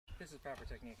This is proper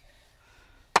technique.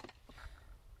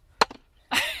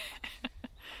 I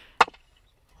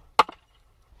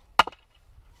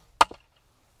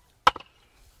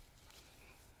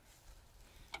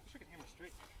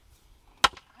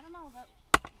don't know, but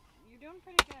you're doing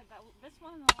pretty good. This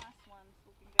one and the last one's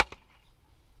looking good.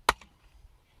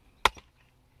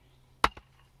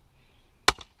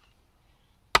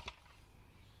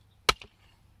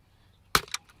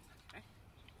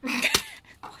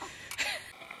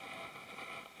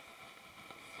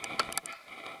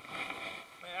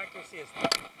 My accuracy is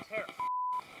terrible.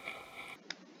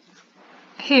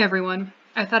 Hey everyone,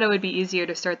 I thought it would be easier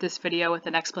to start this video with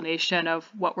an explanation of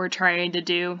what we're trying to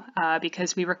do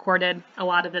because we recorded a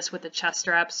lot of this with the chest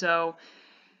strap, so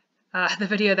the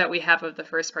video that we have of the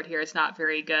first part here is not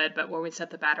very good, but when we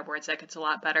set the batter boards that gets a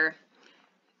lot better.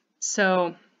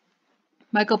 So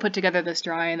Michael put together this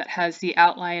drawing that has the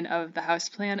outline of the house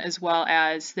plan as well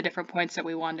as the different points that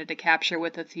we wanted to capture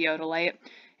with the theodolite,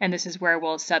 and this is where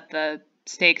we'll set the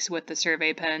stakes with the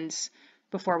survey pins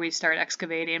before we start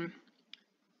excavating.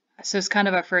 So as kind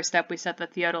of a first step, we set the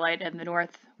theodolite in the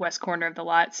northwest corner of the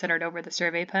lot, centered over the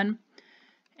survey pin.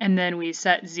 And then we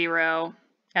set 0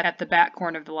 at the back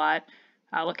corner of the lot,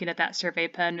 looking at that survey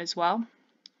pin as well.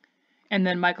 And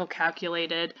then Michael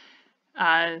calculated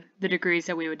the degrees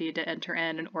that we would need to enter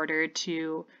in order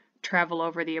to travel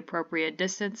over the appropriate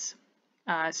distance.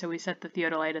 So we set the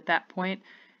theodolite at that point,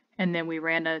 and then we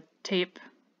ran a tape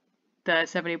the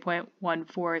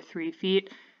 70.143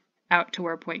 feet out to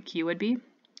where point Q would be.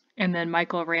 And then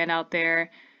Michael ran out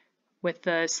there with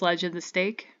the sledge and the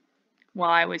stake while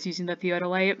I was using the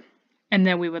theodolite. And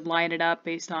then we would line it up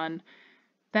based on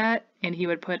that, and he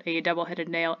would put a double-headed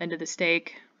nail into the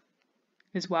stake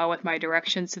as well with my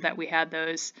directions so that we had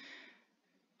those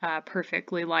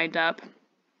perfectly lined up.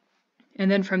 And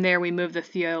then from there we moved the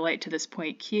theodolite to this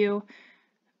point Q,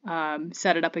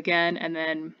 set it up again, and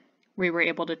then we were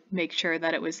able to make sure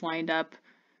that it was lined up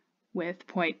with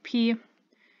point P.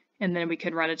 And then we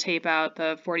could run a tape out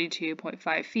the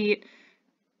 42.5 feet,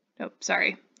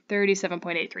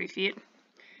 37.83 feet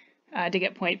to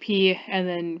get point P, and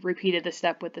then repeated the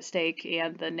step with the stake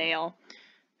and the nail.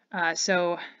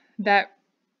 So that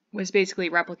was basically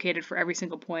replicated for every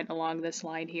single point along this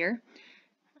line here.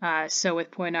 So with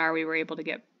point R, we were able to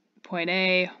get point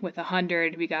A. With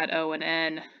 100, we got O and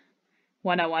N.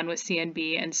 101 was C and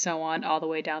B, and so on, all the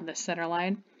way down the center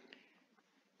line.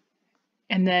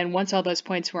 And then once all those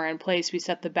points were in place, we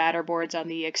set the batter boards on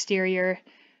the exterior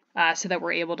so that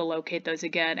we're able to locate those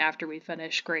again after we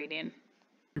finish grading.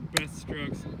 Your best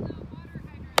strokes.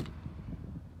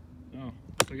 Oh,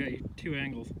 so I got you 2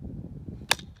 angles.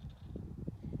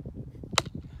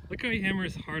 Look how he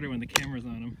hammers harder when the camera's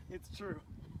on him. It's true.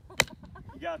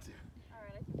 You got to.